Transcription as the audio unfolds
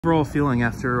Overall feeling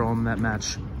after that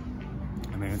match?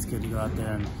 I mean, it's good to go out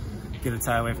there and get a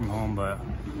tie away from home, but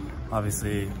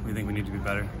obviously we think we need to be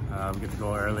better. We get the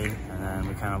goal early, and then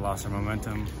we kind of lost our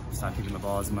momentum, stopped keeping the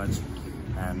ball as much,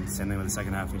 and same thing with the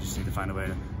second half. We just need to find a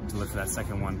way to look for that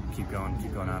second one, keep going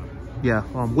at them. Yeah.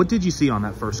 What did you see on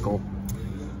that first goal?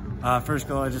 First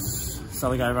goal, I just saw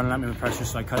the guy running at me with pressure,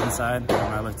 so I cut inside. And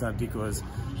when I looked up, Deco was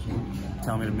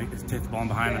telling me to take the ball in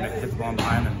behind, and hit the ball in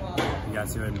behind, and we got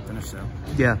to it and finished it.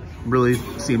 Yeah, really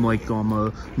seemed like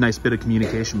a nice bit of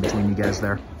communication between you guys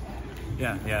there.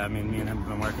 Yeah. I mean, me and him have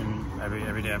been working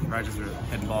every day after practice. We're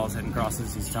hitting balls, hitting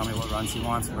crosses. He's telling me what runs he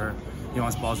wants, where he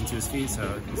wants balls into his feet,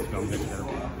 so it's going good together.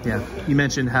 Yeah, you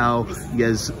mentioned how you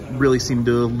guys really seemed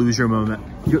to lose your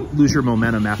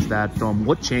momentum after that.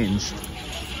 What changed?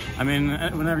 I mean,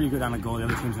 whenever you go down the goal, the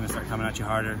other team's going to start coming at you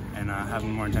harder and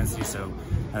having more intensity. So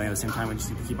I think at the same time, we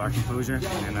just need to keep our composure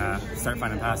and start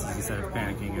finding passes instead of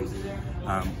panicking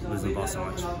and losing the ball so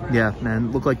much. Yeah, man,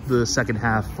 it looked like the second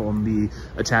half on the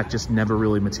attack just never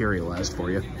really materialized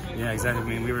for you. Yeah, exactly.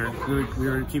 I mean, we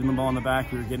were keeping the ball in the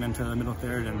back. We were getting into the middle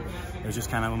third, and it was just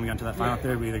kind of when we got to that final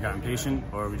third, we either got impatient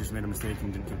or we just made a mistake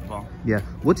and didn't keep the ball. Yeah.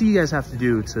 What do you guys have to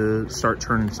do to start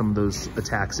turning some of those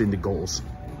attacks into goals?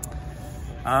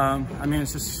 I mean,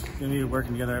 it's just going to be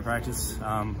working together at practice,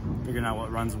 figuring out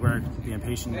what runs work, being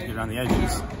patient, get around the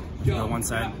edges, go one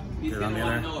side, get around the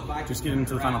other, just getting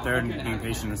into the final third and being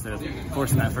patient instead of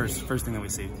forcing that first thing that we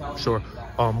see. Sure.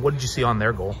 What did you see on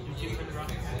their goal?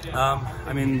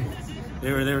 I mean,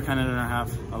 they were kind of in our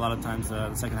half a lot of times.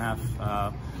 The second half,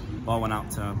 ball went out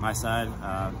to my side,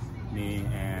 me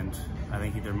and I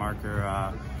think either Mark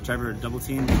or Trevor double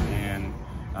teamed, and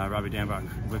Robbie Danbach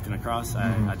whipped it across.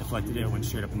 I deflected it, went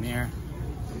straight up in the air.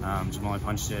 Jamali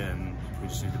punched it, and we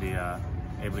just need to be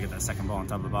able to get that second ball on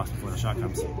top of the box before the shot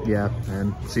comes. Yeah,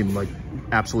 and seemed like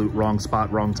absolute wrong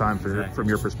spot, wrong time from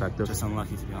your perspective. Just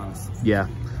unlucky, to be honest. Yeah.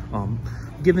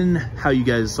 Given how you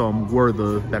guys were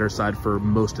the better side for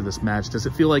most of this match, does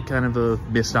it feel like kind of a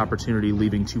missed opportunity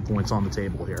leaving 2 points on the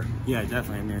table here? Yeah,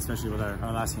 definitely. I mean, especially with our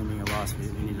last game being a loss, we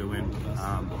need to win.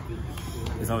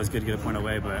 It's always good to get a point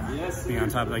away, but being on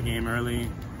top of that game early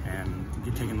and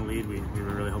taking the lead, we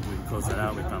were really hoping we could close that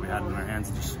out. We thought we had it in our hands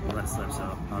and just let it slip,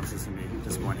 so obviously it's going to be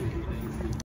disappointing.